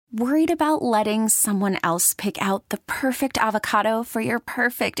Worried about letting someone else pick out the perfect avocado for your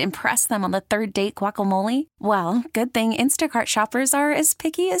perfect impress them on the third date guacamole? Well, good thing Instacart shoppers are as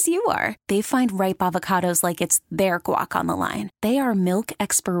picky as you are. They find ripe avocados like it's their guac on the line. They are milk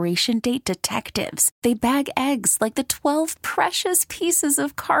expiration date detectives. They bag eggs like the 12 precious pieces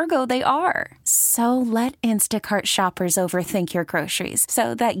of cargo they are. So let Instacart shoppers overthink your groceries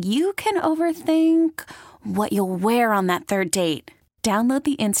so that you can overthink what you'll wear on that third date. Download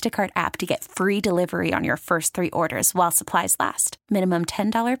the Instacart app to get free delivery on your first 3 orders while supplies last. Minimum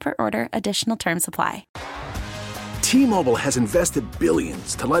 $10 per order. Additional terms apply. T-Mobile has invested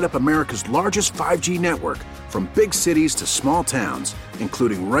billions to light up America's largest 5G network, from big cities to small towns,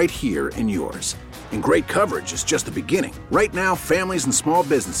 including right here in yours. And great coverage is just the beginning. Right now, families and small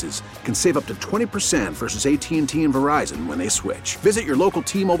businesses can save up to 20% versus AT&T and Verizon when they switch. Visit your local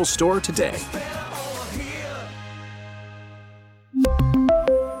T-Mobile store today.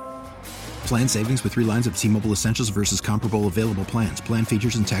 Plan savings with 3 lines of T-Mobile Essentials versus comparable available plans. Plan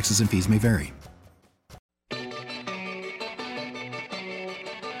features and taxes and fees may vary.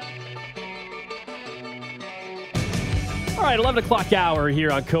 All right, 11 o'clock hour here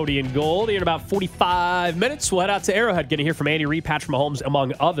on Cody and Gold. In about 45 minutes, we'll head out to Arrowhead, getting to hear from Andy Reid, Patrick Mahomes,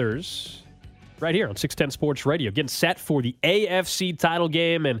 among others, right here on 610 Sports Radio. Getting set for the AFC title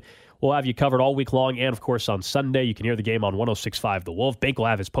game, and we'll have you covered all week long, and, of course, on Sunday. You can hear the game on 106.5 The Wolf. Bank will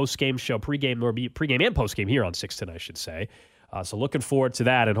have his post-game show, pregame and post-game here on 610, I should say. So looking forward to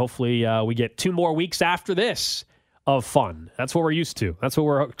that, and hopefully we get 2 more weeks after this of fun. That's what we're used to. That's what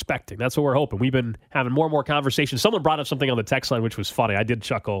we're expecting. That's what we're hoping. We've been having more and more conversations. Someone brought up something on the text line, which was funny. I did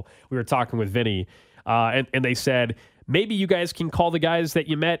chuckle. We were talking with Vinny, and they said, maybe you guys can call the guys that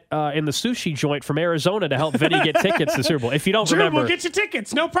you met in the sushi joint from Arizona to help Vinny get tickets to the Super Bowl. If you don't remember. We'll get you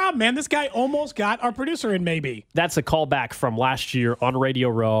tickets. No problem, man. This guy almost got our producer in, maybe. That's a callback from last year on Radio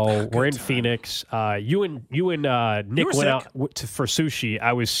Row. We're in Phoenix. You and Nick went out for sushi.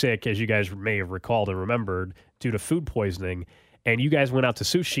 I was sick, as you guys may have recalled and remembered, due to food poisoning. And you guys went out to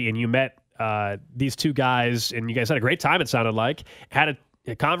sushi, and you met these 2 guys, and you guys had a great time, it sounded like. Had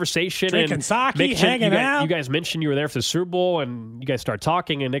a conversation. Drinking sake, hanging out. You guys mentioned you were there for the Super Bowl, and you guys start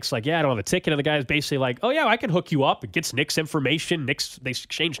talking, and Nick's like, yeah, I don't have a ticket. And the guy's basically like, oh, yeah, I can hook you up. It gets Nick's information. They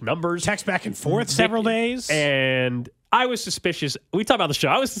exchange numbers. Text back and forth several days. And I was suspicious. We talked about the show.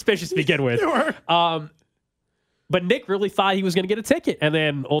 I was suspicious to begin with. You were. But Nick really thought he was going to get a ticket. And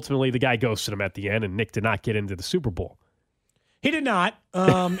then ultimately the guy ghosted him at the end, and Nick did not get into the Super Bowl. He did not.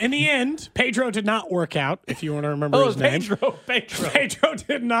 In the end, Pedro did not work out, if you want to remember his name. Pedro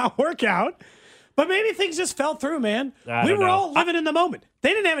did not work out. But maybe things just fell through, man. We were all living in the moment. They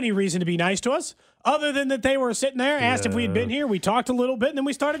didn't have any reason to be nice to us, other than that they were sitting there, asked if we had been here. We talked a little bit, and then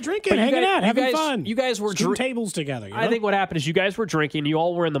we started drinking, hanging out, having fun. You guys were drinking tables together. You know? I think what happened is you guys were drinking. You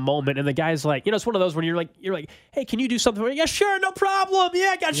all were in the moment, and the guy's like, it's one of those when you're like, hey, can you do something? Yeah, sure, no problem. Yeah,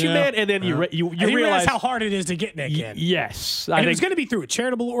 I got you, man. And then you realize how hard it is to get Nick in. Yes, it was going to be through a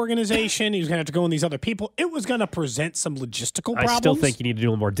charitable organization. He was going to have to go in these other people. It was going to present some logistical problems. I still think you need to do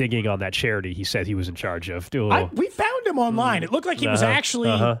a little more digging on that charity he said he was in charge of. We found him online. It looked like he was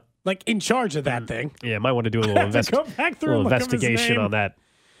actually in charge of that thing. Yeah, might want to do a little, investigation on that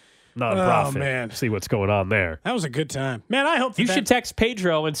nonprofit. Oh, man. See what's going on there. That was a good time. Man, I hope you should text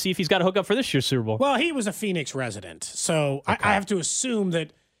Pedro and see if he's got a hookup for this year's Super Bowl. Well, he was a Phoenix resident, so I have to assume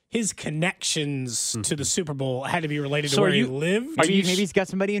that his connections to the Super Bowl had to be related to where he lived. Maybe he's got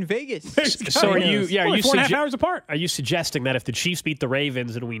somebody in Vegas. So are you 4.5 hours apart. Are you suggesting that if the Chiefs beat the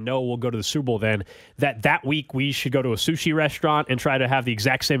Ravens and we know we'll go to the Super Bowl, then that week we should go to a sushi restaurant and try to have the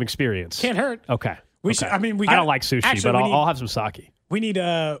exact same experience? Can't hurt. Okay. We should. I mean, I don't like sushi, but I'll have some sake. We need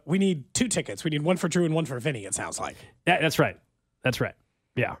 2 tickets. We need one for Drew and one for Vinny. It sounds like. Yeah, that's right.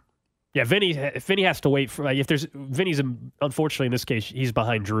 Yeah. Yeah, Vinny has to wait for Vinny's unfortunately in this case he's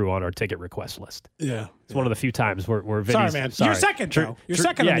behind Drew on our ticket request list. Yeah, it's one of the few times where Vinny's sorry, man. You're second, Drew. You're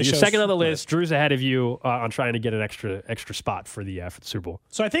second. Yeah, you're second on the list. Drew's ahead of you on trying to get an extra spot for the Super Bowl.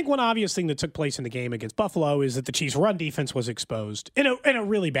 So I think one obvious thing that took place in the game against Buffalo is that the Chiefs' run defense was exposed in a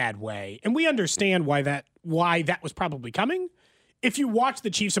really bad way, and we understand why that was probably coming. If you watch the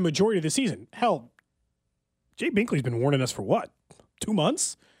Chiefs a majority of the season, hell, Jay Binkley's been warning us for what, 2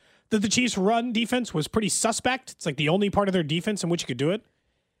 months? That the Chiefs' run defense was pretty suspect. It's like the only part of their defense in which you could do it.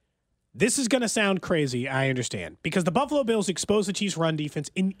 This is going to sound crazy, I understand, because the Buffalo Bills exposed the Chiefs' run defense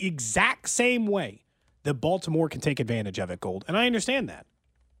in the exact same way that Baltimore can take advantage of it, Gold, and I understand that.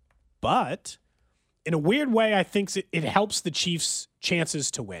 But in a weird way, I think it helps the Chiefs' chances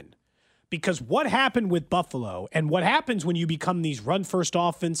to win. Because what happened with Buffalo and what happens when you become these run-first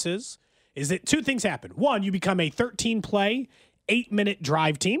offenses is that 2 things happen. One, you become a 13-play, 8-minute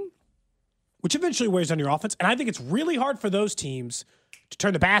drive team, which eventually wears on your offense. And I think it's really hard for those teams to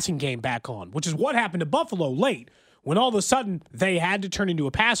turn the passing game back on, which is what happened to Buffalo late when all of a sudden they had to turn into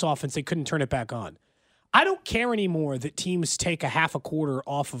a pass offense. They couldn't turn it back on. I don't care anymore that teams take a half a quarter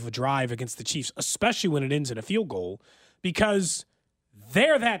off of a drive against the Chiefs, especially when it ends in a field goal, because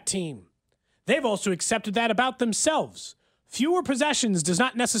they're that team. They've also accepted that about themselves. Fewer possessions does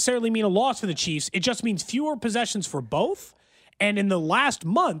not necessarily mean a loss for the Chiefs. It just means fewer possessions for both. And in the last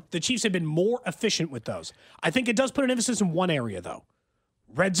month, the Chiefs have been more efficient with those. I think it does put an emphasis in one area, though.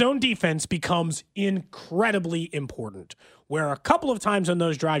 Red zone defense becomes incredibly important, where a couple of times on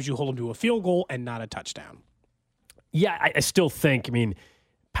those drives you hold them to a field goal and not a touchdown. Yeah, I still think,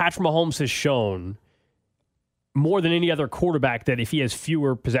 Patrick Mahomes has shown more than any other quarterback that if he has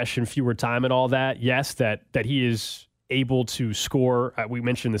fewer possession, fewer time and all that, yes, that he is able to score. We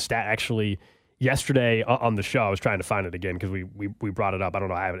mentioned the stat actually yesterday on the show. I was trying to find it again because we brought it up. I don't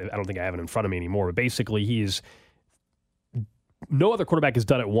know. I don't think I have it in front of me anymore. But basically, no other quarterback has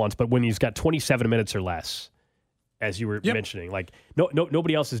done it once, but when he's got 27 minutes or less, as you were mentioning,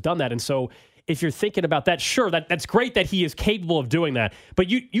 nobody else has done that. And so if you're thinking about that, sure, that's great that he is capable of doing that. But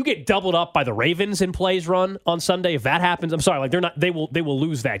you get doubled up by the Ravens in plays run on Sunday. If that happens, I'm sorry, they will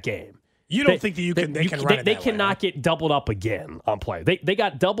lose that game. You don't think that they can run it They cannot get doubled up again on play. They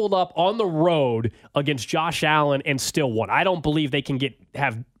got doubled up on the road against Josh Allen and still won. I don't believe they can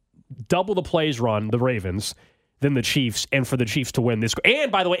have double the plays run, the Ravens, than the Chiefs, and for the Chiefs to win this.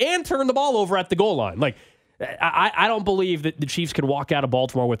 And, by the way, turn the ball over at the goal line. I don't believe that the Chiefs can walk out of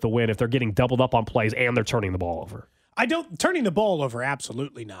Baltimore with the win if they're getting doubled up on plays and they're turning the ball over. Turning the ball over,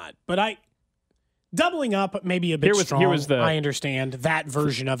 absolutely not. But doubling up maybe a bit strong. I understand that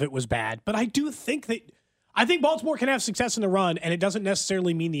version of it was bad. But I do think I think Baltimore can have success in the run, and it doesn't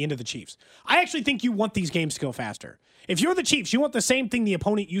necessarily mean the end of the Chiefs. I actually think you want these games to go faster. If you're the Chiefs, you want the same thing the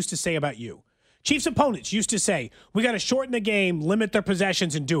opponent used to say about you. Chiefs opponents used to say, we got to shorten the game, limit their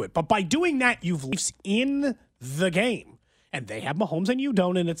possessions, and do it. But by doing that, you've left in the game. And they have Mahomes and you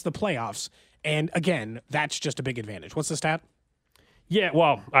don't, and it's the playoffs. And again, that's just a big advantage. What's the stat? Yeah,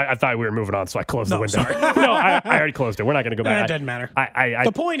 well, I thought we were moving on, so I closed the window. No, I already closed it. We're not going to go back. It doesn't matter.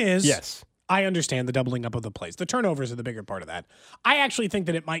 The point is, yes, I understand the doubling up of the plays. The turnovers are the bigger part of that. I actually think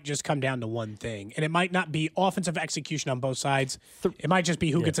that it might just come down to one thing, and it might not be offensive execution on both sides. It might just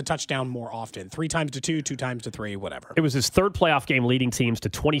be who gets a touchdown more often. 3 times to 2, 2 times to 3, whatever. It was his third playoff game leading teams to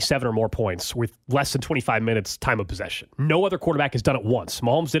 27 or more points with less than 25 minutes time of possession. No other quarterback has done it once.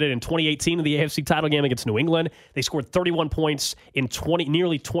 Mahomes did it in 2018 in the AFC title game against New England. They scored 31 points in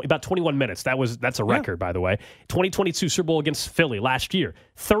about 21 minutes. That's a record, by the way. 2022 Super Bowl against Philly last year.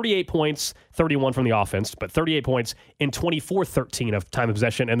 38 points, 31 from the offense, but 38 points in 24-13 of time of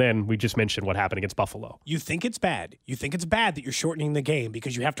possession. And then we just mentioned what happened against Buffalo. You think it's bad. You think it's bad that you're shortening the game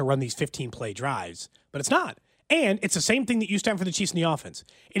because you have to run these 15-play drives, but it's not. And it's the same thing that used to happen for the Chiefs in the offense.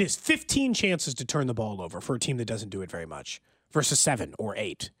 It is 15 chances to turn the ball over for a team that doesn't do it very much versus 7 or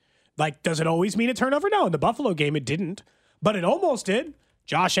 8. Does it always mean a turnover? No, in the Buffalo game, it didn't, but it almost did.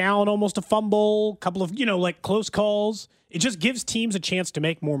 Josh Allen almost a fumble, couple of, close calls. It just gives teams a chance to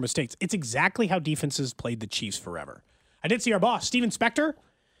make more mistakes. It's exactly how defenses played the Chiefs forever. I did see our boss, Steven Spector,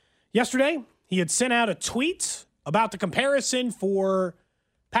 yesterday. He had sent out a tweet about the comparison for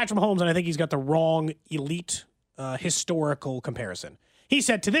Patrick Mahomes, and I think he's got the wrong elite historical comparison. He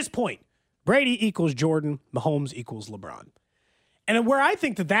said, to this point, Brady equals Jordan, Mahomes equals LeBron. And where I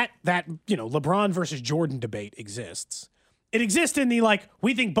think that LeBron versus Jordan debate exists, it exists in the,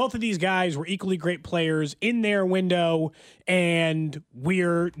 we think both of these guys were equally great players in their window, and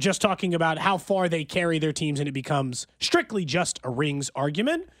we're just talking about how far they carry their teams, and it becomes strictly just a rings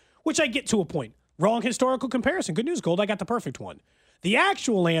argument, which I get to a point. Wrong historical comparison. Good news, Gold. I got the perfect one. The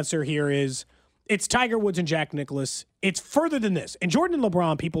actual answer here is it's Tiger Woods and Jack Nicklaus. It's further than this. In Jordan and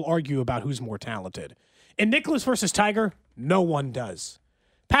LeBron, people argue about who's more talented. In Nicklaus versus Tiger, no one does.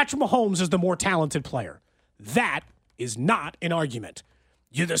 Patrick Mahomes is the more talented player. That is not an argument.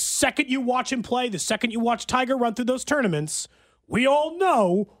 The second you watch him play, the second you watch Tiger run through those tournaments, we all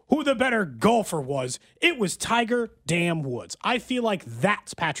know who the better golfer was. It was Tiger damn Woods. I feel like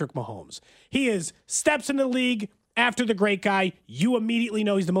that's Patrick Mahomes. He is steps into the league after the great guy. You immediately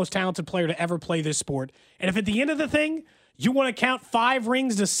know he's the most talented player to ever play this sport. And if at the end of the thing, you want to count 5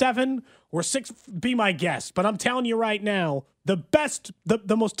 rings to 7 or 6, be my guest. But I'm telling you right now, the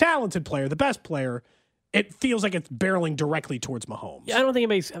most talented player, the best player, it feels like it's barreling directly towards Mahomes. Yeah, I don't think it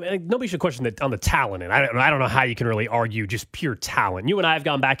makes. Nobody should question that on the talent, and I don't know how you can really argue just pure talent. You and I have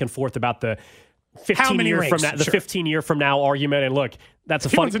gone back and forth about the How many year rings? from now, the Sure. 15-year from now argument. And look, that's a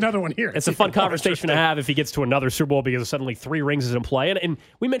He fun. wants another one here. It's a fun conversation to have if he gets to another Super Bowl because suddenly 3 rings is in play. And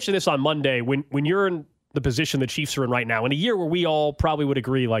we mentioned this on Monday. When you're in the position the Chiefs are in right now, in a year where we all probably would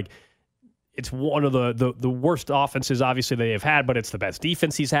agree, like, it's one of the worst offenses, obviously, they have had, but it's the best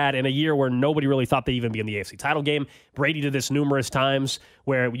defense he's had in a year where nobody really thought they'd even be in the AFC title game. Brady did this numerous times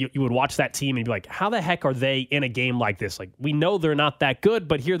where you would watch that team and be like, how the heck are they in a game like this? Like, we know they're not that good,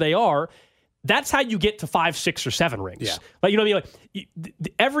 but here they are. That's how you get to 5, 6, or 7 rings. Yeah. Like, you know what I mean?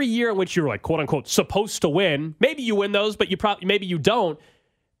 Like, every year in which you're like, quote unquote, supposed to win, maybe you win those, but maybe you don't.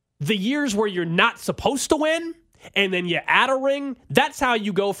 The years where you're not supposed to win and then you add a ring, that's how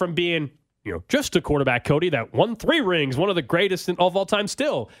you go from being, just a quarterback, Cody, that won 3 rings, one of the greatest of all time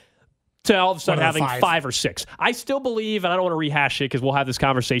still, to all of a sudden having 5 or 6. I still believe, and I don't want to rehash it because we'll have this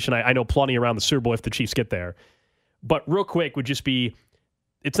conversation, I know plenty around the Super Bowl if the Chiefs get there. But real quick would just be,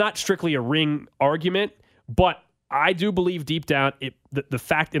 it's not strictly a ring argument, but I do believe deep down the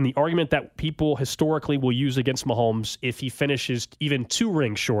fact and the argument that people historically will use against Mahomes if he finishes even 2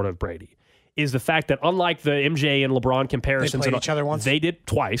 rings short of Brady is the fact that unlike the MJ and LeBron comparisons, they played each other once. They did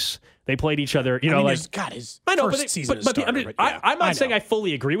twice. They played each other. his first season as starter. I'm not saying I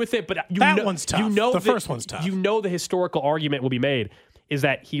fully agree with it, but one's tough. The first one's tough. You know the historical argument will be made is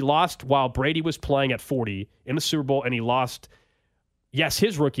that he lost while Brady was playing at 40 in the Super Bowl, and he lost, yes,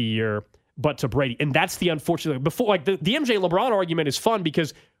 his rookie year, but to Brady. And that's the unfortunate. Before, like the MJ LeBron argument is fun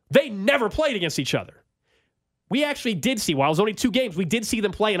because they never played against each other. We actually did see, while it was only 2 games, we did see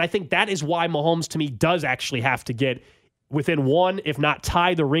them play, and I think that is why Mahomes, to me, does actually have to get within 1, if not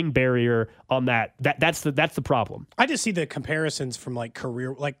tie the ring barrier on that. That's the problem. I just see the comparisons from like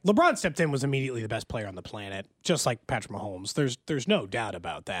career. Like LeBron stepped in, was immediately the best player on the planet, just like Patrick Mahomes. There's no doubt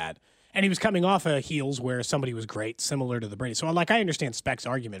about that. And he was coming off of heels where somebody was great, similar to the Brady. So I understand Speck's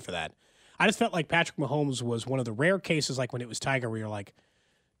argument for that. I just felt like Patrick Mahomes was one of the rare cases, like when it was Tiger, where you're like,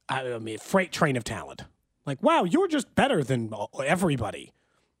 freight train of talent. Like, wow, you're just better than everybody.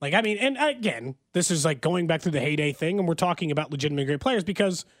 Like, I mean, and again, this is like going back through the heyday thing, and we're talking about legitimate great players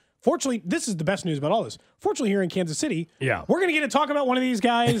because, fortunately, this is the best news about all this. Fortunately, here in Kansas City, we're going to get to talk about one of these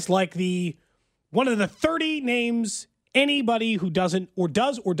guys, like one of the 30 names anybody who doesn't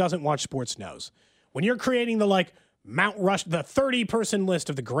watch sports knows. When you're creating the Mount Rush, the 30-person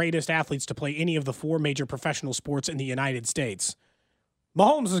list of the greatest athletes to play any of the 4 major professional sports in the United States,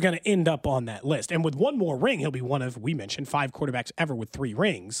 Mahomes is going to end up on that list. And with 1 more ring, he'll be one of, we mentioned, 5 quarterbacks ever with 3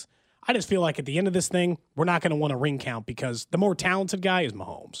 rings. I just feel like at the end of this thing, we're not going to want a ring count because the more talented guy is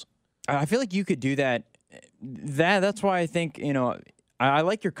Mahomes. I feel like you could do that. That's why I think, I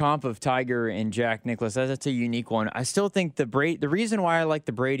like your comp of Tiger and Jack Nicklaus. That's a unique one. I still think the reason why I like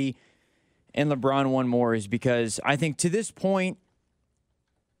the Brady and LeBron one more is because I think to this point,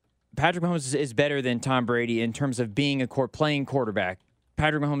 Patrick Mahomes is better than Tom Brady in terms of being playing quarterback.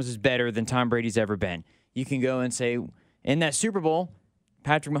 Patrick Mahomes is better than Tom Brady's ever been. You can go and say, in that Super Bowl,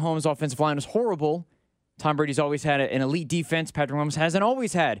 Patrick Mahomes' offensive line was horrible. Tom Brady's always had an elite defense. Patrick Mahomes hasn't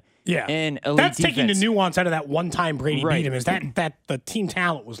always had an elite That's defense. taking the nuance out of that one time Brady beat him, is that the team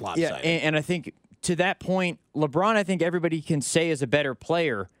talent was lopsided. Yeah, and I think to that point, LeBron, I think everybody can say is a better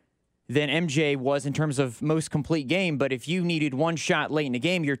player than MJ was in terms of most complete game. But if you needed one shot late in the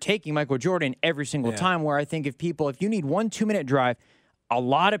game, you're taking Michael Jordan every single time, where I think if you need 1 2-minute drive, a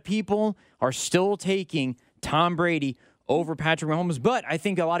lot of people are still taking Tom Brady over Patrick Mahomes. But I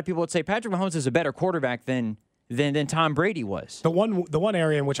think a lot of people would say Patrick Mahomes is a better quarterback than Tom Brady was. The one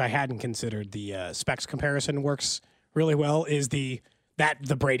area in which I hadn't considered the specs comparison works really well is the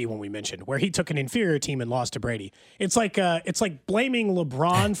Brady one we mentioned, where he took an inferior team and lost to Brady. It's like blaming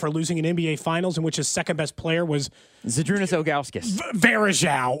LeBron for losing an NBA Finals in which his second best player was Zydrunas Ilgauskas,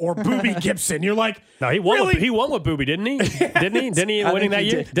 Varejao, or Boobie Gibson. You're like, no, he won. Really? He won with Boobie, didn't he? Didn't he winning that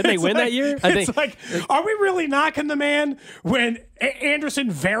year? Didn't they win that year? It's like, are we really knocking the man when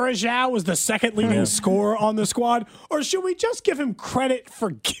Anderson Varejao was the second leading scorer on the squad, or should we just give him credit for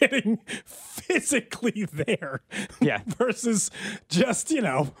getting physically there? Yeah. Versus just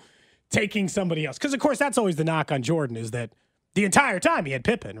taking somebody else, because of course that's always the knock on Jordan, is that the entire time he had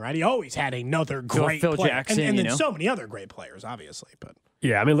Pippen, right? He always had another great Phil player. Jackson, and then so many other great players, obviously. But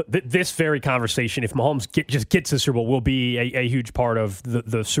yeah, I mean, this very conversation, if Mahomes just gets to the Super Bowl, will be a huge part of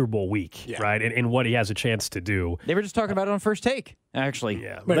the Super Bowl week, right? And what he has a chance to do. They were just talking about it on First Take, actually.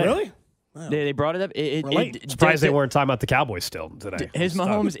 Yeah, wait, really? Wow. They brought it up. Surprised they weren't talking about the Cowboys still today. His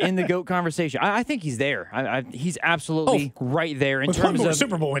Mahomes in the GOAT conversation. I think he's there. He's absolutely right there in terms of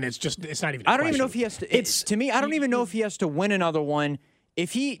Super Bowl win. It's not even. I don't even know if he has to. To me, I don't even know if he has to win another one.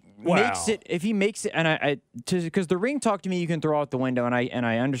 If he makes it, and because the ring talk to me, you can throw out the window, and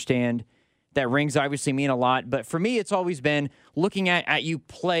I understand that rings obviously mean a lot. But for me, it's always been looking at you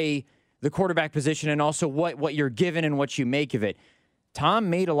play the quarterback position and also what you're given and what you make of it. Tom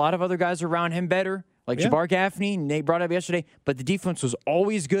made a lot of other guys around him better, like Jabbar Gaffney, Nate brought up yesterday, but the defense was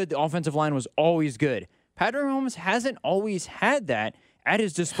always good. The offensive line was always good. Patrick Mahomes hasn't always had that at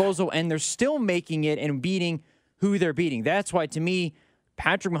his disposal, and they're still making it and beating who they're beating. That's why, to me,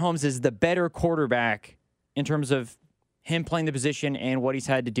 Patrick Mahomes is the better quarterback in terms of him playing the position and what he's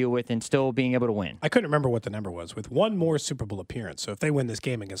had to deal with and still being able to win. I couldn't remember what the number was. With one more Super Bowl appearance, so if they win this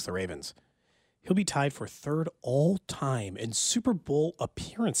game against the Ravens, he'll be tied for third all-time in Super Bowl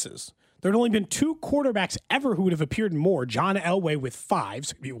appearances. There had only been 2 quarterbacks ever who would have appeared in more. John Elway with 5,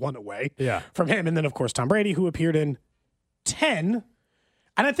 so he'd be 1 away from him. And then, of course, Tom Brady, who appeared in 10.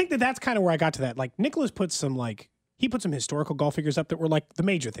 And I think that's kind of where I got to that. Like, Nicholas put some, he put some historical golf figures up that were like the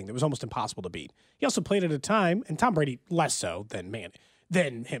major thing that was almost impossible to beat. He also played at a time, and Tom Brady less so than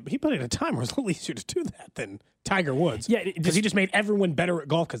him. He played at a time where it was a little easier to do that than Tiger Woods. Yeah, because he just made everyone better at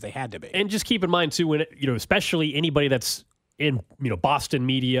golf because they had to be. And just keep in mind too, when especially anybody that's in Boston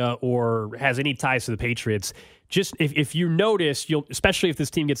media or has any ties to the Patriots, just if you notice, especially if this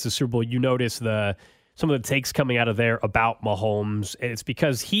team gets the Super Bowl, you notice some of the takes coming out of there about Mahomes. And it's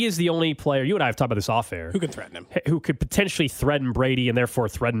because he is the only player, you and I have talked about this off air, who can threaten him, who could potentially threaten Brady and therefore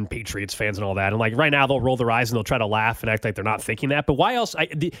threaten Patriots fans and all that. And like right now, they'll roll their eyes and they'll try to laugh and act like they're not thinking that. But why else?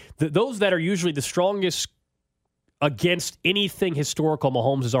 Those that are usually the strongest against anything historical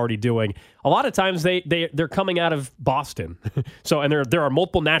Mahomes is already doing, a lot of times they're coming out of Boston. And there are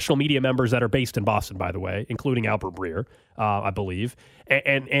multiple national media members that are based in Boston, by the way, including Albert Breer, I believe.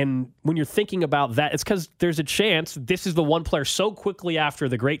 And when you're thinking about that, it's because there's a chance this is the one player so quickly after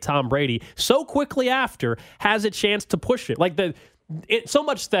the great Tom Brady, so quickly after, has a chance to push it. Like so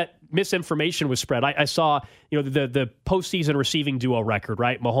much that misinformation was spread. I saw the postseason receiving duo record,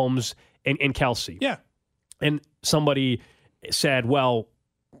 right? Mahomes and Kelsey. Yeah. And somebody said, well,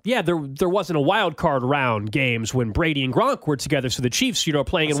 yeah, there wasn't a wild card round games when Brady and Gronk were together, so the Chiefs,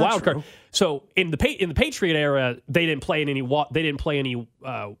 playing in wild card. So in the Patriot era, they didn't play in any wild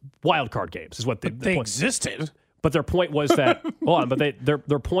card games. Is what they existed. But their point was that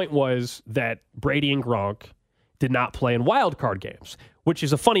their point was that Brady and Gronk did not play in wild card games, which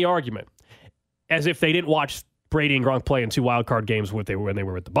is a funny argument, as if they didn't watch Brady and Gronk play in 2 wild card games when they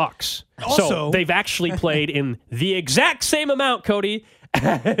were with the Bucs. Also, so they've actually played in the exact same amount, Cody,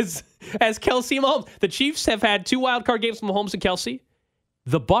 as Kelsey and Mahomes. The Chiefs have had 2 wild card games with Mahomes and Kelsey.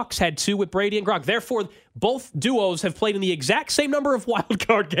 The Bucs had 2 with Brady and Gronk. Therefore, both duos have played in the exact same number of wild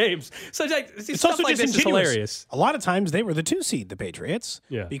card games. So it's also like just this is hilarious. A lot of times they were the 2 seed, the Patriots,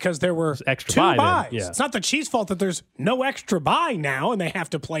 because there were extra 2 buys. buys. Yeah. It's not the Chiefs' fault that there's no extra bye now and they have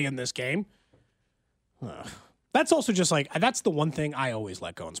to play in this game. That's also just that's the one thing I always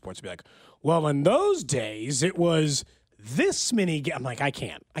let go in sports. Be like, well, in those days it was this many. I'm like, I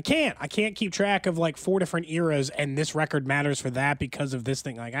can't keep track of 4 different eras, and this record matters for that because of this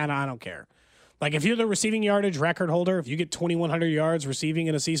thing. Like, I don't care. Like, if you're the receiving yardage record holder, if you get 2,100 yards receiving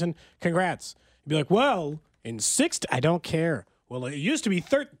in a season, congrats. You'd be like, well, in 6, I don't care. Well, it used to be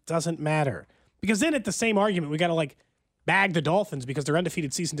 30. Doesn't matter, because then at the same argument, we got to bag the Dolphins because their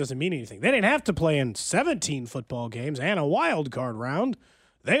undefeated season doesn't mean anything. They didn't have to play in 17 football games and a wild card round.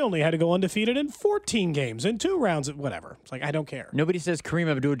 They only had to go undefeated in 14 games in 2 rounds. Whatever. It's I don't care. Nobody says Kareem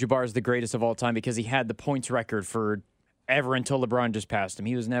Abdul-Jabbar is the greatest of all time because he had the points record for ever until LeBron just passed him.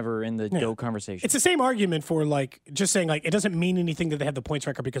 He was never in the GOAT conversation. It's the same argument for just saying it doesn't mean anything that they had the points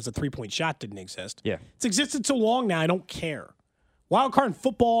record because the 3-point shot didn't exist. Yeah. It's existed so long now, I don't care. Wild card in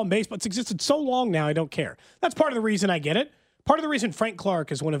football and baseball, it's existed so long now, I don't care. That's part of the reason I get it. Part of the reason Frank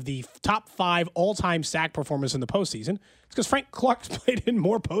Clark is one of the top 5 all-time sack performers in the postseason is because Frank Clark's played in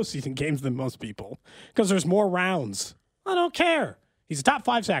more postseason games than most people because there's more rounds. I don't care. He's a top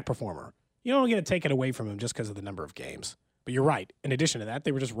 5 sack performer. You don't get to take it away from him just because of the number of games. But you're right. In addition to that,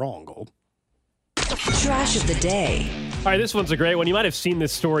 they were just wrong, Gold. Trash of the day. All right, this one's a great one. You might have seen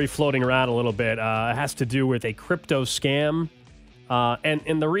this story floating around a little bit. It has to do with a crypto scam.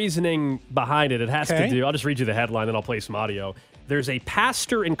 And the reasoning behind it has to do, I'll just read you the headline, then I'll play some audio. There's a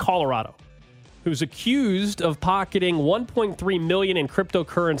pastor in Colorado who's accused of pocketing $1.3 million in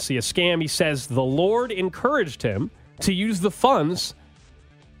cryptocurrency, a scam. He says the Lord encouraged him to use the funds,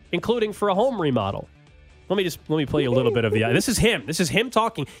 including for a home remodel. Let me play you a little bit of the. This is him. This is him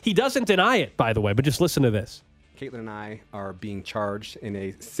talking. He doesn't deny it, by the way, but just listen to this. Caitlin and I are being charged in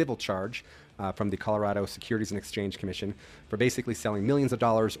a civil charge from the Colorado Securities and Exchange Commission for basically selling millions of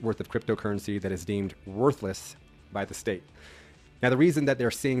dollars worth of cryptocurrency that is deemed worthless by the state. Now, the reason that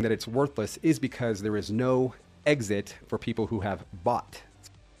they're saying that it's worthless is because there is no exit for people who have bought.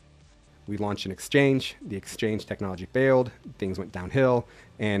 We launched an exchange. The exchange technology failed. Things went downhill.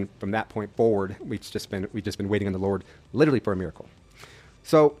 And from that point forward, we've just been waiting on the Lord literally for a miracle.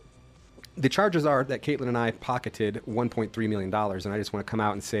 So the charges are that Caitlin and I pocketed $1.3 million. And I just want to come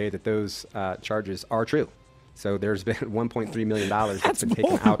out and say that those charges are true. So there's been $1.3 million that's been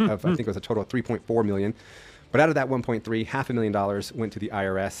taken out of, I think it was a total of $3.4 million. But out of that 1.3, $500,000 went to the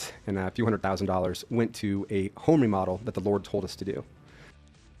IRS, and a few $100,000 went to a home remodel that the Lord told us to do.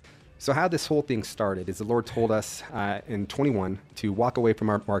 So how this whole thing started is the Lord told us in 21 to walk away from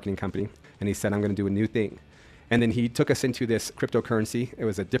our marketing company, and he said, I'm going to do a new thing. And then he took us into this cryptocurrency. It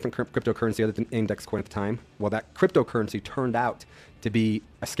was a different cryptocurrency other than index coin at the time. Well, that cryptocurrency turned out to be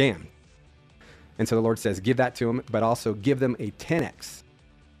a scam. And so the Lord says, give that to them, but also give them a 10x.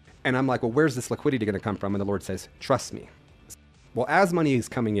 And I'm like, well, where's this liquidity going to come from? And the Lord says, trust me. Well, as money is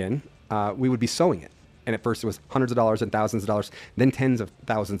coming in, we would be sowing it. And at first it was hundreds of dollars and thousands of dollars, then tens of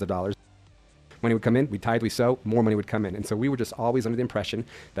thousands of dollars. Money would come in, we tithe, we sow, more money would come in. And so we were just always under the impression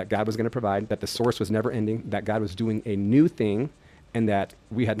that God was going to provide, that the source was never ending, that God was doing a new thing, and that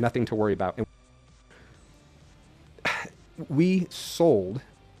we had nothing to worry about. And we sold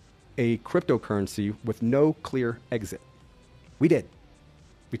a cryptocurrency with no clear exit. We did.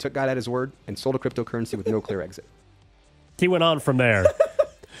 We took God at his word and sold a cryptocurrency with no clear exit. He went on from there.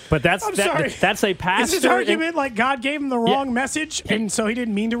 But that's a pastor. Is his argument like God gave him the wrong message, and so he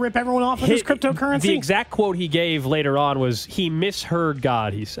didn't mean to rip everyone off of his cryptocurrency? The exact quote he gave later on was, he misheard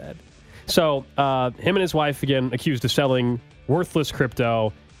God, he said. So him and his wife, again, accused of selling worthless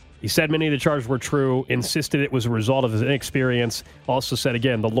crypto. He said many of the charges were true, insisted it was a result of his inexperience. Also said,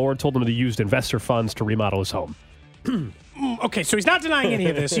 again, the Lord told him to use investor funds to remodel his home. Okay, so he's not denying any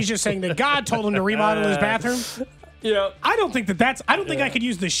of this. He's just saying that God told him to remodel his bathroom. Yeah. I don't think I could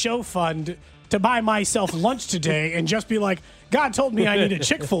use the show fund to buy myself lunch today and just be like, God told me I need a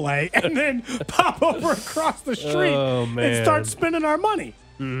Chick-fil-A, and then pop over across the street and start spending our money.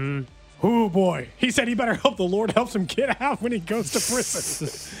 Mm-hmm. Oh, boy. He said he better hope the Lord helps him get out when he goes to prison.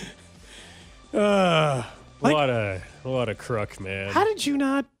 What a crook, man. How did you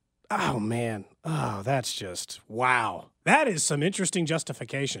not? Oh, man. Oh, that's just, wow. That is some interesting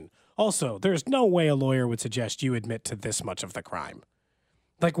justification. Also, there's no way a lawyer would suggest you admit to this much of the crime.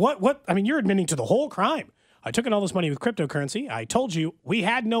 Like, what? I mean, you're admitting to the whole crime. I took in all this money with cryptocurrency. I told you we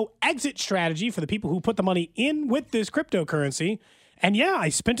had no exit strategy for the people who put the money in with this cryptocurrency. And yeah, I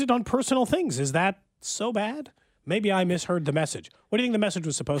spent it on personal things. Is that so bad? Maybe I misheard the message. What do you think the message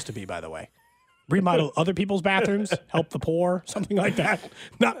was supposed to be, by the way? Remodel other people's bathrooms, help the poor, something like that.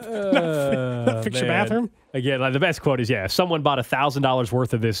 Not fix your bathroom. Again, like the best quote is, if someone bought $1,000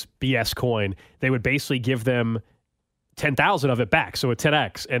 worth of this BS coin, they would basically give them 10,000 of it back, so a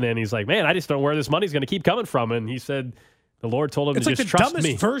 10x. And then he's like, man, I just don't know where this money's going to keep coming from. And he said, the Lord told him to just trust me. It's like the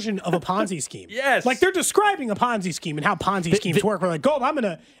dumbest version of a Ponzi scheme. Yes. Like they're describing a Ponzi scheme and how Ponzi schemes work. We're like,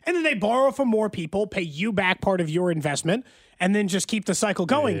 and then they borrow from more people, pay you back part of your investment, and then just keep the cycle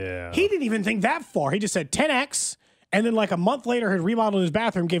going. Yeah. He didn't even think that far. He just said 10x, and then like a month later had remodeled his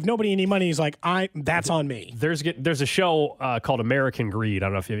bathroom, gave nobody any money. He's like, that's on me. There's a show called American Greed. I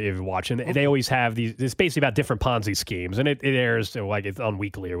don't know if you've watched it. They always have these. It's basically about different Ponzi schemes, and it airs like it's on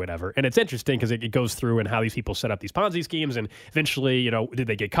weekly or whatever. And it's interesting because it goes through and how these people set up these Ponzi schemes, and eventually, did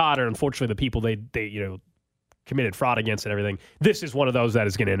they get caught? Or unfortunately, the people they committed fraud against and everything. This is one of those that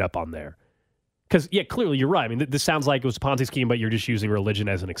is going to end up on there. Because clearly you're right. I mean, this sounds like it was a Ponzi scheme, but you're just using religion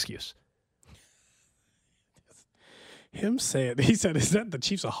as an excuse. Him say it. He said, "Is that the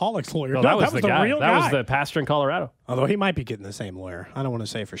Chiefsaholics lawyer?" No, that was the guy. real that guy. was the pastor in Colorado. Although he might be getting the same lawyer. I don't want to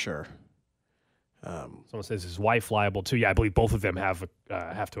say for sure. Someone says his wife liable too. Yeah, I believe both of them have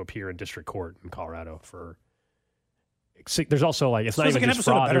to appear in district court in Colorado for. There's also it's not even like an just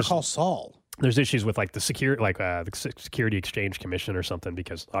episode fraud. of Better Call Saul. There's issues with the Security Exchange Commission or something,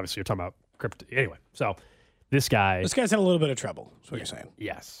 because obviously you're talking about crypto. Anyway, so this guy's in a little bit of trouble. That's what you're saying.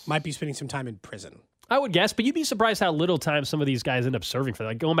 Yes, might be spending some time in prison. I would guess, but you'd be surprised how little time some of these guys end up serving for.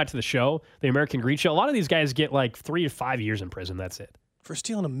 Like going back to the show, the American Greed show, a lot of these guys get 3 to 5 years in prison. That's it. For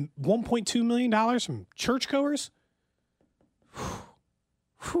stealing $1.2 million from churchgoers?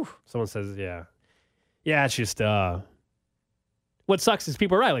 Someone says, yeah, it's just, what sucks is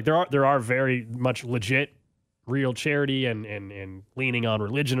people are right. There are very much legit, real charity and leaning on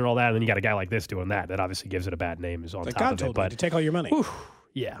religion and all that. And then you got a guy like this doing that. That obviously gives it a bad name. Is on top God of told it. But to take all your money. Whew,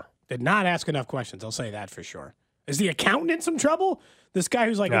 yeah. Did not ask enough questions. I'll say that for sure. Is the accountant in some trouble? This guy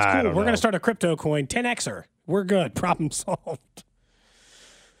who's like, it's cool. We're going to start a crypto coin, 10xer. We're good. Problem solved.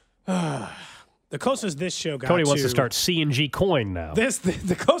 The closest this show got Cody wants to start C&G coin now.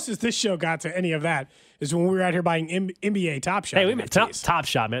 The closest this show got to any of that is when we were out here buying NBA Top Shot. Hey, we made Top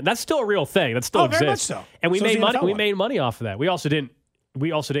Shot, man. That's still a real thing. That still exists. Very much so. And we made money. We made money off of that. We also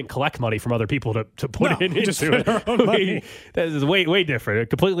didn't collect money from other people to put it into it. Our own money. That is way different. A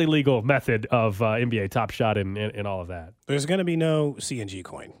completely legal method of NBA Top Shot and all of that. There's going to be no C&G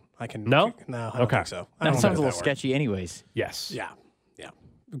coin. No? I don't think so. That sounds a little sketchy anyways. Yes. Yeah.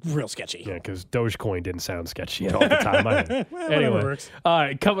 Real sketchy. Yeah, because Dogecoin didn't sound sketchy all the time. Anyway, works. All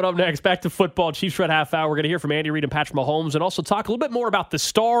right, coming up next, back to football. Chiefs Red Half Hour. We're going to hear from Andy Reid and Patrick Mahomes and also talk a little bit more about the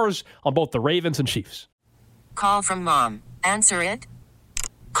stars on both the Ravens and Chiefs. Call from mom. Answer it.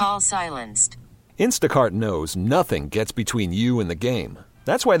 Call silenced. Instacart knows nothing gets between you and the game.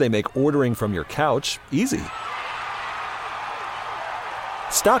 That's why they make ordering from your couch easy.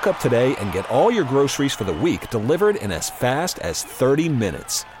 Stock up today and get all your groceries for the week delivered in as fast as 30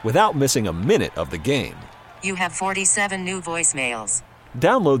 minutes without missing a minute of the game. You have 47 new voicemails.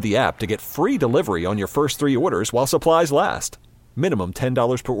 Download the app to get free delivery on your first 3 orders while supplies last. Minimum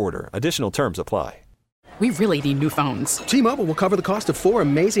 $10 per order. Additional terms apply. We really need new phones. T-Mobile will cover the cost of 4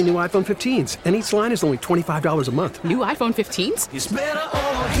 amazing new iPhone 15s, and each line is only $25 a month. New iPhone 15s? It's better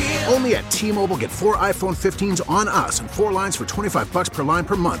over here. Only at T-Mobile, get 4 iPhone 15s on us and 4 lines for $25 per line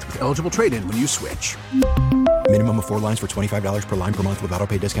per month with eligible trade-in when you switch. Minimum of 4 lines for $25 per line per month with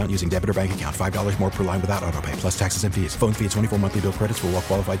autopay discount using debit or bank account. $5 more per line without autopay, plus taxes and fees. Phone fee at 24 monthly bill credits for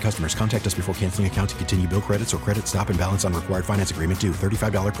well-qualified customers. Contact us before canceling account to continue bill credits or credit stop and balance on required finance agreement due.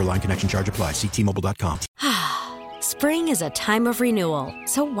 $35 per line connection charge applies. See T-Mobile.com. Spring is a time of renewal,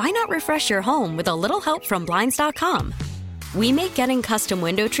 so why not refresh your home with a little help from Blinds.com? We make getting custom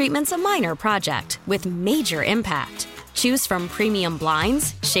window treatments a minor project with major impact. Choose from premium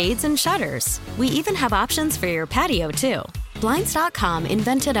blinds, shades, and shutters. We even have options for your patio, too. Blinds.com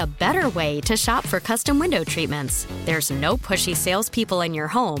invented a better way to shop for custom window treatments. There's no pushy salespeople in your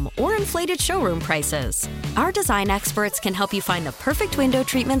home or inflated showroom prices. Our design experts can help you find the perfect window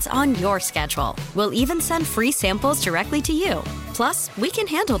treatments on your schedule. We'll even send free samples directly to you. Plus, we can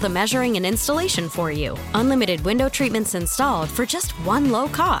handle the measuring and installation for you. Unlimited window treatments installed for just one low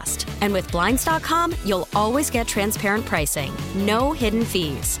cost. And with Blinds.com, you'll always get transparent pricing. No hidden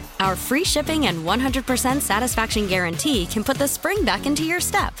fees. Our free shipping and 100% satisfaction guarantee can put the spring back into your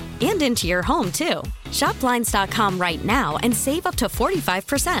step and into your home, too. Shop Blinds.com right now and save up to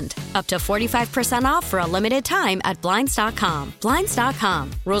 45%. Up to 45% off for a limited time at Blinds.com.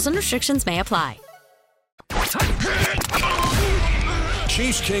 Blinds.com. Rules and restrictions may apply.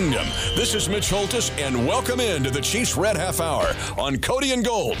 Chiefs Kingdom. This is Mitch Holtis, and welcome into the Chiefs Red Half Hour on Cody and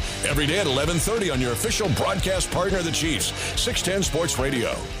Gold. Every day at 11:30 on your official broadcast partner of the Chiefs, 610 Sports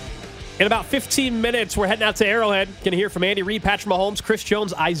Radio. In about 15 minutes, we're heading out to Arrowhead. Going to hear from Andy Reid, Patrick Mahomes, Chris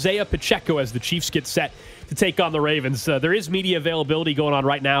Jones, Isaiah Pacheco as the Chiefs get set to take on the Ravens. There is media availability going on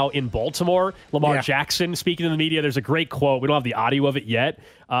right now in Baltimore. Lamar Jackson speaking to the media. There's a great quote. We don't have the audio of it yet,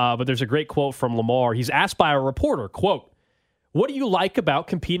 but there's a great quote from Lamar. He's asked by a reporter, quote, "What do you like about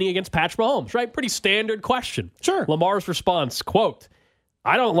competing against Patrick Mahomes?" Right? Pretty standard question. Sure. Lamar's response, quote,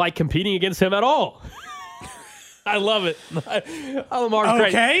 "I don't like competing against him at all." I love it. Lamar's great.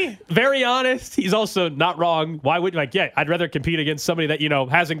 Okay. Very honest. He's also not wrong. Why would I'd rather compete against somebody that,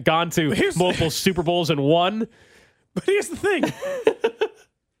 hasn't gone to multiple Super Bowls and won. But here's the thing.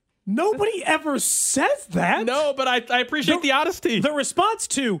 Nobody ever says that. No, but I appreciate the honesty. The response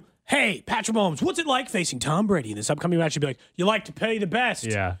to, "Hey, Patrick Mahomes, what's it like facing Tom Brady in this upcoming match?" You'd be like, "You like to play the best.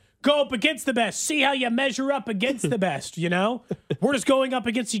 Yeah. Go up against the best. See how you measure up against the best, We're just going up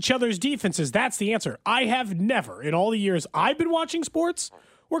against each other's defenses." That's the answer. I have never, in all the years I've been watching sports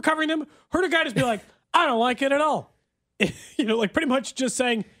or covering them, heard a guy just be like, "I don't like it at all." Pretty much just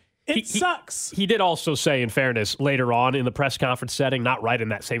saying, it sucks. He did also say, in fairness, later on in the press conference setting, not right in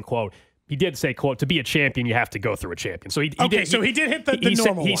that same quote, he did say, quote, "To be a champion, you have to go through a champion." So he did hit the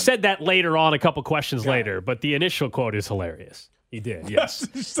normal He one. said that later on, a couple questions later, but the initial quote is hilarious. He did,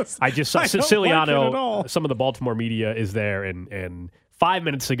 yes. I just saw Siciliano, some of the Baltimore media is there, and 5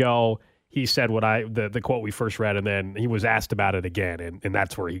 minutes ago, he said the quote we first read, and then he was asked about it again, and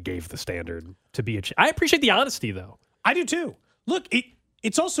that's where he gave the standard to be I appreciate the honesty, though. I do, too. Look,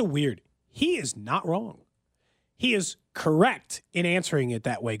 it's also weird. He is not wrong. He is correct in answering it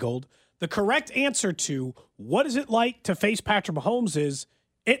that way, Gold. The correct answer to what is it like to face Patrick Mahomes is,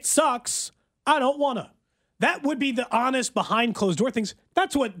 it sucks. I don't want to. That would be the honest behind closed door things.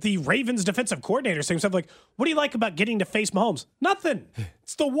 That's what the Ravens defensive coordinator saying. Stuff like, "What do you like about getting to face Mahomes?" Nothing.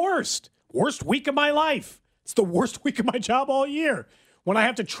 It's the worst. Worst week of my life. It's the worst week of my job all year when I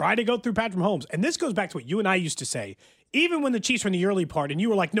have to try to go through Patrick Mahomes. And this goes back to what you and I used to say even when the Chiefs were in the early part and you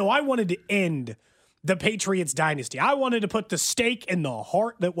were like, no, I wanted to end the Patriots dynasty. I wanted to put the stake in the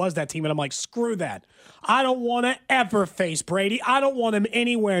heart that was that team. And I'm like, screw that. I don't want to ever face Brady. I don't want him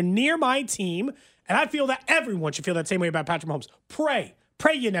anywhere near my team. And I feel that everyone should feel that same way about Patrick Mahomes. Pray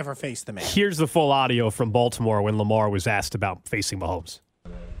you never face the man. Here's the full audio from Baltimore when Lamar was asked about facing Mahomes.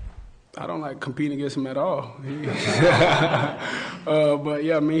 I don't like competing against him at all. But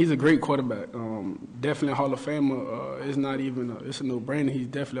yeah, I mean, he's a great quarterback. Definitely a Hall of Famer. It's not even it's a no-brainer. He's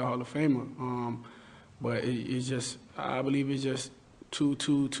definitely a Hall of Famer. But it's just, I believe it's just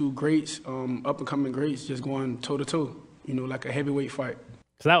two greats, up-and-coming greats, just going toe-to-toe, like a heavyweight fight.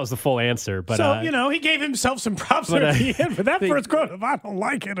 So that was the full answer. But so, he gave himself some props there at the end. But that first quote of I don't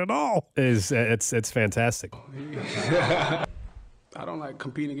like it at all. It's fantastic. I don't like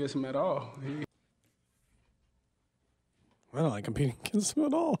competing against him at all. I don't like competing against him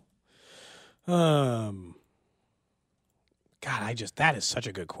at all. God, that is such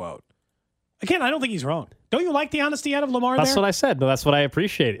a good quote. Again, I don't think he's wrong. Don't you like the honesty out of Lamar That's there? what I said. No, that's what I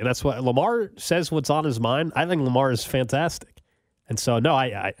appreciate. And that's what Lamar says what's on his mind. I think Lamar is fantastic. And so, no,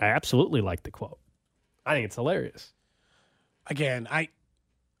 I absolutely like the quote. I think it's hilarious. Again,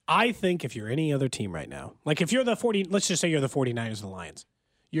 I think if you're any other team right now, like if you're let's just say you're the 49ers or the Lions,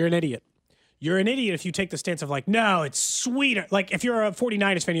 you're an idiot. You're an idiot if you take the stance of like, no, it's sweeter. Like if you're a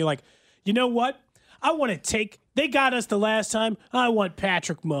 49ers fan, you're like, you know what? They got us the last time. I want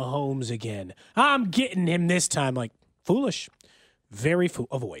Patrick Mahomes again. I'm getting him this time. Like, foolish. Very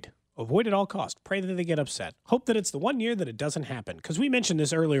avoid. Avoid at all costs. Pray that they get upset. Hope that it's the one year that it doesn't happen. Because we mentioned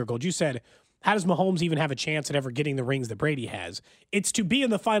this earlier, Gold. You said, how does Mahomes even have a chance at ever getting the rings that Brady has? It's to be in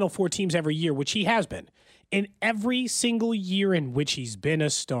the final four teams every year, which he has been. In every single year in which he's been a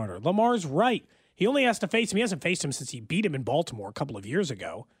starter. Lamar's right. He only has to face him. He hasn't faced him since he beat him in Baltimore a couple of years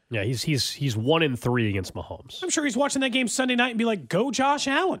ago. Yeah, he's 1-3 against Mahomes. I'm sure he's watching that game Sunday night and be like, go Josh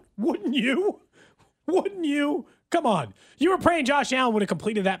Allen. Wouldn't you? Wouldn't you? Come on. You were praying Josh Allen would have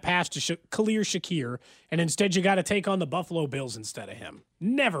completed that pass to Khalil Shakir, and instead you got to take on the Buffalo Bills instead of him.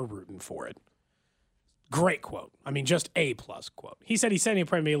 Never rooting for it. Great quote. I mean, just A+ quote. He said he'd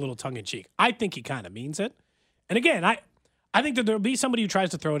probably be a little tongue-in-cheek. I think he kind of means it. And again, I think that there'll be somebody who tries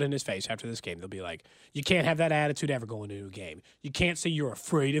to throw it in his face after this game. They'll be like, you can't have that attitude ever going into a game. You can't say you're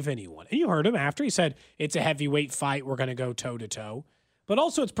afraid of anyone. And you heard him after. He said, it's a heavyweight fight. We're going to go toe-to-toe. But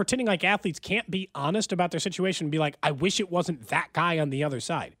also it's pretending like athletes can't be honest about their situation and be like, I wish it wasn't that guy on the other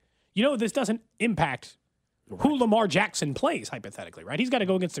side. This doesn't impact who Lamar Jackson plays, hypothetically, right? He's got to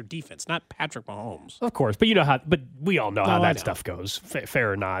go against their defense, not Patrick Mahomes. Of course, but we all know how that stuff goes.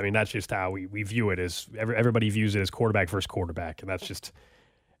 Fair or not, I mean, that's just how we view it. As everybody views it as quarterback versus quarterback, and that's just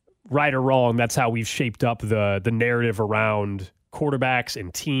right or wrong. That's how we've shaped up the narrative around quarterbacks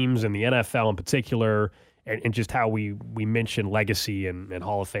and teams and the NFL in particular, and just how we mention legacy and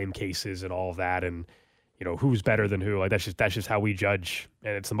Hall of Fame cases and all of that, and who's better than who. Like that's just how we judge,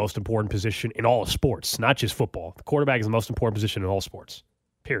 and it's the most important position in all of sports, not just football. The quarterback is the most important position in all sports.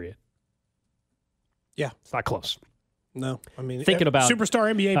 Period. Yeah, it's not close. No, I mean, thinking about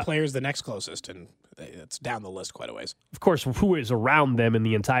superstar NBA players, the next closest, and it's down the list quite a ways. Of course, who is around them in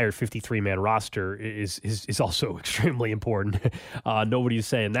the entire 53-man roster is also extremely important. Nobody's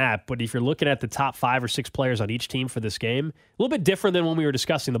saying that, but if you're looking at the top 5 or 6 players on each team for this game, a little bit different than when we were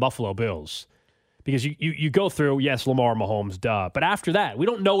discussing the Buffalo Bills. Because you go through, yes, Lamar, Mahomes, duh. But after that, we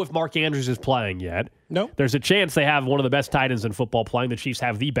don't know if Mark Andrews is playing yet. Nope. There's a chance they have one of the best tight ends in football playing. The Chiefs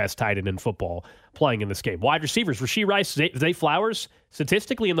have the best tight end in football playing in this game. Wide receivers, Rashee Rice, Zay Flowers.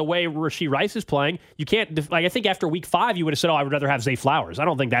 Statistically, in the way Rashee Rice is playing, you can't, I think after week 5, you would have said, I would rather have Zay Flowers. I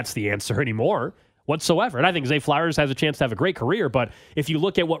don't think that's the answer anymore whatsoever. And I think Zay Flowers has a chance to have a great career. But if you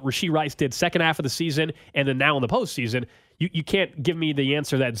look at what Rashee Rice did second half of the season and then now in the postseason, you can't give me the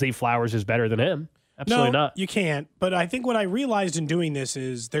answer that Zay Flowers is better than him. Absolutely not. You can't. But I think what I realized in doing this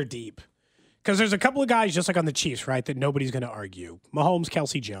is they're deep. Because there's a couple of guys, just like on the Chiefs, right, that nobody's going to argue. Mahomes,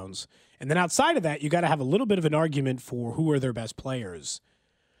 Kelsey, Jones. And then outside of that, you got to have a little bit of an argument for who are their best players.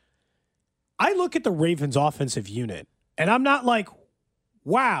 I look at the Ravens' offensive unit, and I'm not like,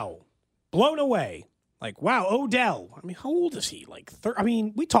 wow, blown away. Like, wow, Odell. I mean, how old is he? Like,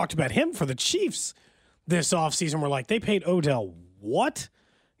 we talked about him for the Chiefs this offseason. We're like, they paid Odell what?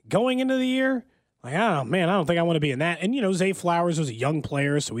 Going into the year? Like, I don't think I want to be in that. And, Zay Flowers was a young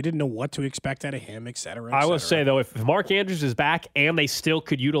player, so we didn't know what to expect out of him, et cetera. I will say, though, if Mark Andrews is back and they still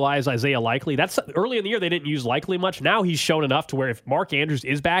could utilize Isaiah Likely, that's early in the year they didn't use Likely much. Now he's shown enough to where if Mark Andrews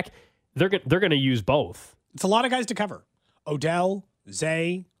is back, they're going to use both. It's a lot of guys to cover. Odell,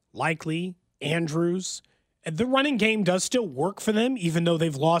 Zay, Likely, Andrews. The running game does still work for them, even though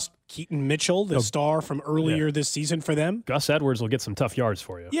they've lost Keaton Mitchell, the star from earlier this season for them. Gus Edwards will get some tough yards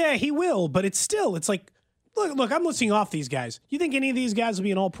for you. Yeah, he will, but it's like, look, I'm listing off these guys. You think any of these guys will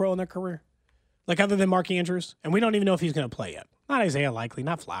be an all-pro in their career? Like, other than Mark Andrews? And we don't even know if he's going to play yet. Not Isaiah Likely,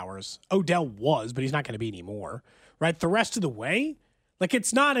 not Flowers. Odell was, but he's not going to be anymore. Right? The rest of the way, like,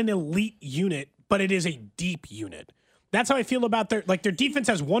 it's not an elite unit, but it is a deep unit. That's how I feel about their defense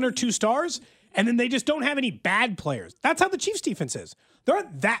has 1 or 2 stars, and then they just don't have any bad players. That's how the Chiefs defense is. There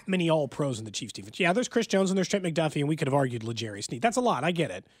aren't that many all-pros in the Chiefs defense. Yeah, there's Chris Jones and there's Trent McDuffie, and we could have argued L'Jarius Sneed. That's a lot. I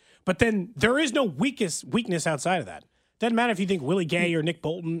get it. But then there is no weakness outside of that. Doesn't matter if you think Willie Gay or Nick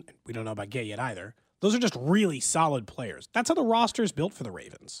Bolton. We don't know about Gay yet either. Those are just really solid players. That's how the roster is built for the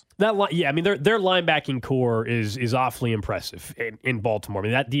Ravens. Their linebacking core is awfully impressive in Baltimore. I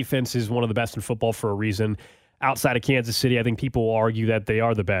mean, that defense is one of the best in football for a reason. Outside of Kansas City, I think people will argue that they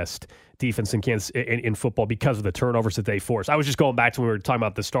are the best defense in football because of the turnovers that they force. I was just going back to when we were talking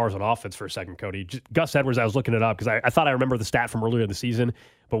about the stars on offense for a second, Cody. Gus Edwards, I was looking it up because I thought I remember the stat from earlier in the season,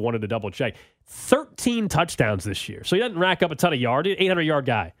 but wanted to double check. 13 touchdowns this year. So he doesn't rack up a ton of yards, 800-yard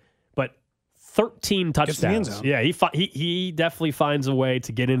guy, but 13 touchdowns. Yeah, he definitely finds a way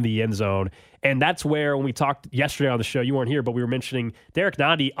to get in the end zone. And that's where, when we talked yesterday on the show, you weren't here, but we were mentioning Derek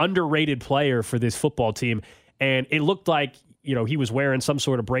Nandi, underrated player for this football team. And it looked like, he was wearing some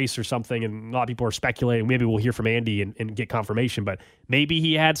sort of brace or something, and a lot of people are speculating. Maybe we'll hear from Andy and get confirmation, but maybe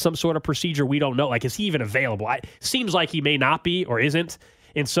he had some sort of procedure. We don't know. Like, is he even available? Seems like he may not be or isn't.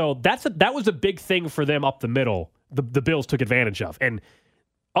 And so that was a big thing for them up the middle. The Bills took advantage of. And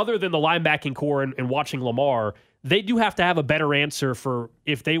other than the linebacking core and watching Lamar, they do have to have a better answer for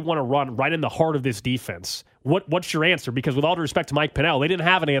if they want to run right in the heart of this defense. What's your answer? Because with all due respect to Mike Pennell, they didn't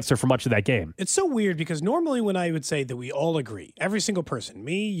have an answer for much of that game. It's so weird because normally when I would say that we all agree, every single person,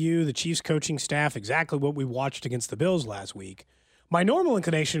 me, you, the Chiefs coaching staff, exactly what we watched against the Bills last week, my normal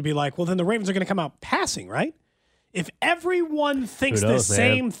inclination would be like, well, then the Ravens are going to come out passing, right? If everyone thinks the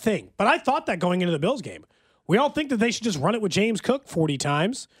same thing. But I thought that going into the Bills game. We all think that they should just run it with James Cook 40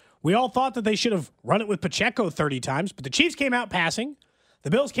 times. We all thought that they should have run it with Pacheco 30 times. But the Chiefs came out passing.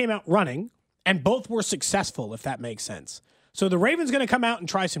 The Bills came out running. And both were successful, if that makes sense. So the Ravens going to come out and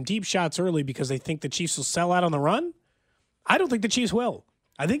try some deep shots early because they think the Chiefs will sell out on the run? I don't think the Chiefs will.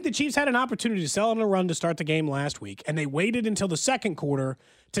 I think the Chiefs had an opportunity to sell on the run to start the game last week, and they waited until the second quarter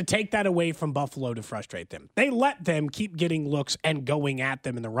to take that away from Buffalo to frustrate them. They let them keep getting looks and going at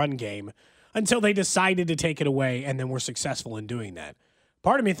them in the run game until they decided to take it away, and then were successful in doing that.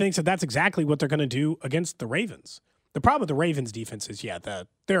 Part of me thinks that that's exactly what they're going to do against the Ravens. The problem with the Ravens defense is,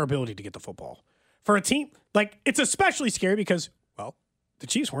 their ability to get the football. For a team, it's especially scary because, well, the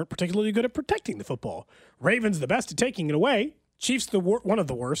Chiefs weren't particularly good at protecting the football. Ravens the best at taking it away. Chiefs one of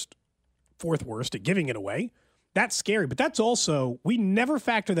the worst, fourth worst at giving it away. That's scary, but that's also, we never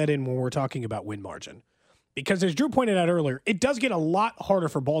factor that in when we're talking about win margin. Because as Drew pointed out earlier, it does get a lot harder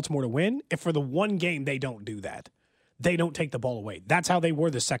for Baltimore to win if for the one game they don't do that. They don't take the ball away. That's how they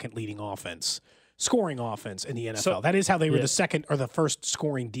were the second leading scoring offense in the NFL. So, that is how they were the second or the first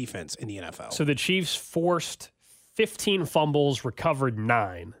scoring defense in the NFL. So the Chiefs forced 15 fumbles, recovered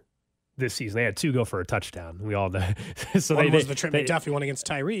 9 this season. They had 2 go for a touchdown. We all know. So one was the Trent McDuffie one against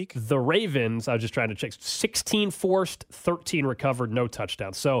Tyreek. The Ravens, I was just trying to check, 16 forced, 13 recovered, no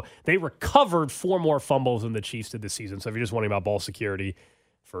touchdowns. So they recovered 4 more fumbles than the Chiefs did this season. So if you're just wondering about ball security,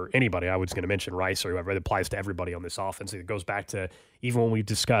 for anybody, I was going to mention Rice or whoever. It applies to everybody on this offense. It goes back to even when we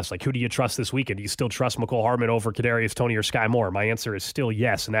discussed, who do you trust this weekend? Do you still trust McCole Hardman over Kadarius Toney or Sky Moore? My answer is still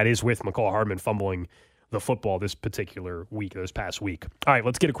yes, and that is with McCole Hardman fumbling the football this past week. All right,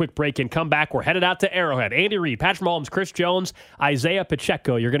 let's get a quick break and come back. We're headed out to Arrowhead. Andy Reid, Patrick Mahomes, Chris Jones, Isaiah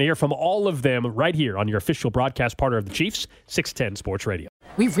Pacheco. You're going to hear from all of them right here on your official broadcast partner of the Chiefs, 610 Sports Radio.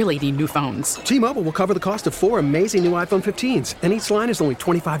 We really need new phones. T-Mobile will cover the cost of 4 amazing new iPhone 15s, and each line is only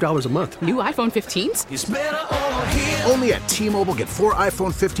 $25 a month. New iPhone 15s? It's better over here. Only at T-Mobile, get 4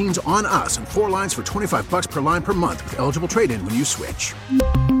 iPhone 15s on us and 4 lines for $25 per line per month with eligible trade-in when you switch.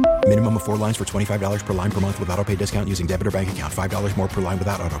 Minimum of 4 lines for $25 per line per month with autopay discount using debit or bank account. $5 more per line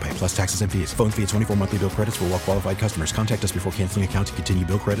without autopay, plus taxes and fees. Phone fee at 24 monthly bill credits for well-qualified customers. Contact us before canceling account to continue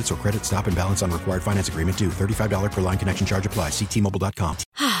bill credits or credit stop and balance on required finance agreement due. $35 per line connection charge applies. See T-Mobile.com.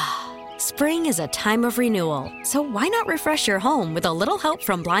 Spring is a time of renewal, so why not refresh your home with a little help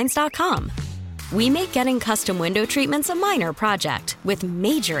from Blinds.com? We make getting custom window treatments a minor project with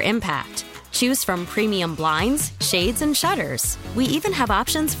major impact. Choose from premium blinds, shades, and shutters. We even have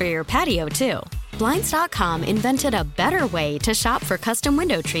options for your patio, too. Blinds.com invented a better way to shop for custom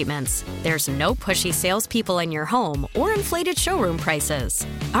window treatments. There's no pushy salespeople in your home or inflated showroom prices.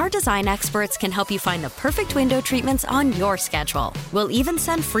 Our design experts can help you find the perfect window treatments on your schedule. We'll even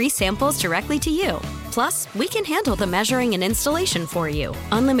send free samples directly to you. Plus, we can handle the measuring and installation for you.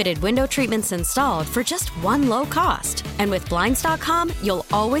 Unlimited window treatments installed for just one low cost. And with Blinds.com, you'll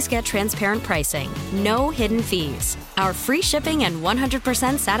always get transparent pricing. No hidden fees. Our free shipping and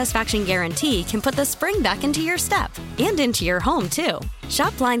 100% satisfaction guarantee can put the spring back into your step and into your home, too.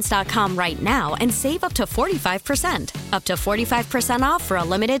 Shop Blinds.com right now and save up to 45%. Up to 45% off for a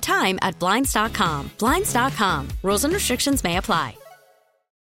limited time at Blinds.com. Blinds.com. Rules and restrictions may apply.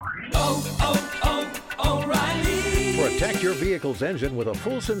 Protect your vehicle's engine with a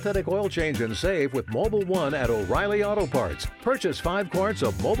full synthetic oil change and save with Mobile One at O'Reilly Auto Parts. Purchase 5 quarts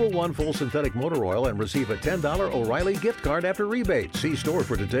of Mobile One full synthetic motor oil and receive a $10 O'Reilly gift card after rebate. See store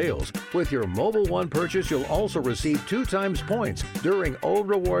for details. With your Mobile One purchase, you'll also receive 2 times points during O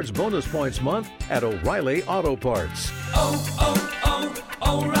Rewards Bonus Points Month at O'Reilly Auto Parts.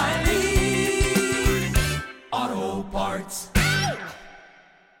 O'Reilly Auto Parts.